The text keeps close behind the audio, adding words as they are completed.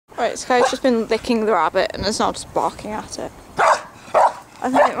Right, this guy's just been licking the rabbit and is now just barking at it. I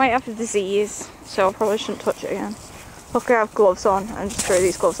think it might have a disease, so I probably shouldn't touch it again. Luckily I have gloves on and just throw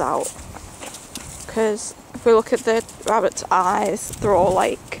these gloves out. Because if we look at the rabbit's eyes, they're all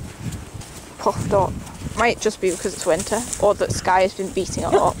like puffed up. Might just be because it's winter, or that Sky has been beating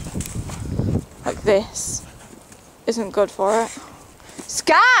it up. Like this isn't good for it.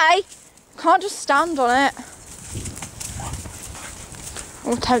 Sky! Can't just stand on it.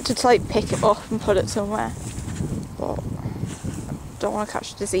 I'm tempted to like pick it up and put it somewhere, but I don't want to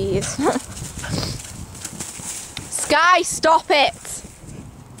catch disease. Sky, stop it!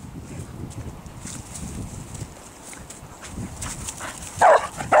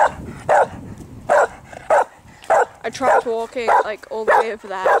 I tried walking like all the way over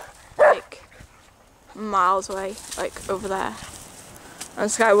there, like miles away, like over there,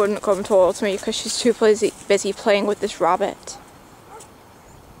 and Sky wouldn't come towards me because she's too busy playing with this rabbit.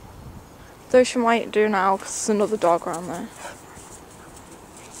 Though she might do now because there's another dog around there.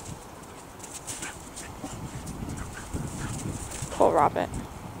 Poor rabbit.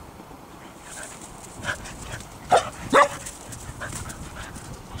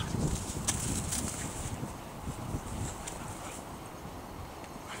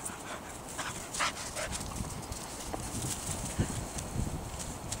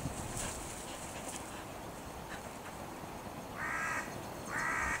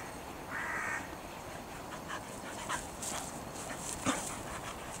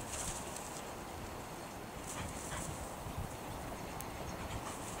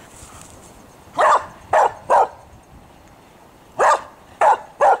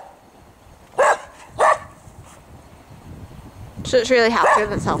 She's really happy with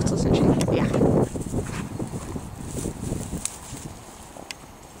herself, doesn't she? Yeah.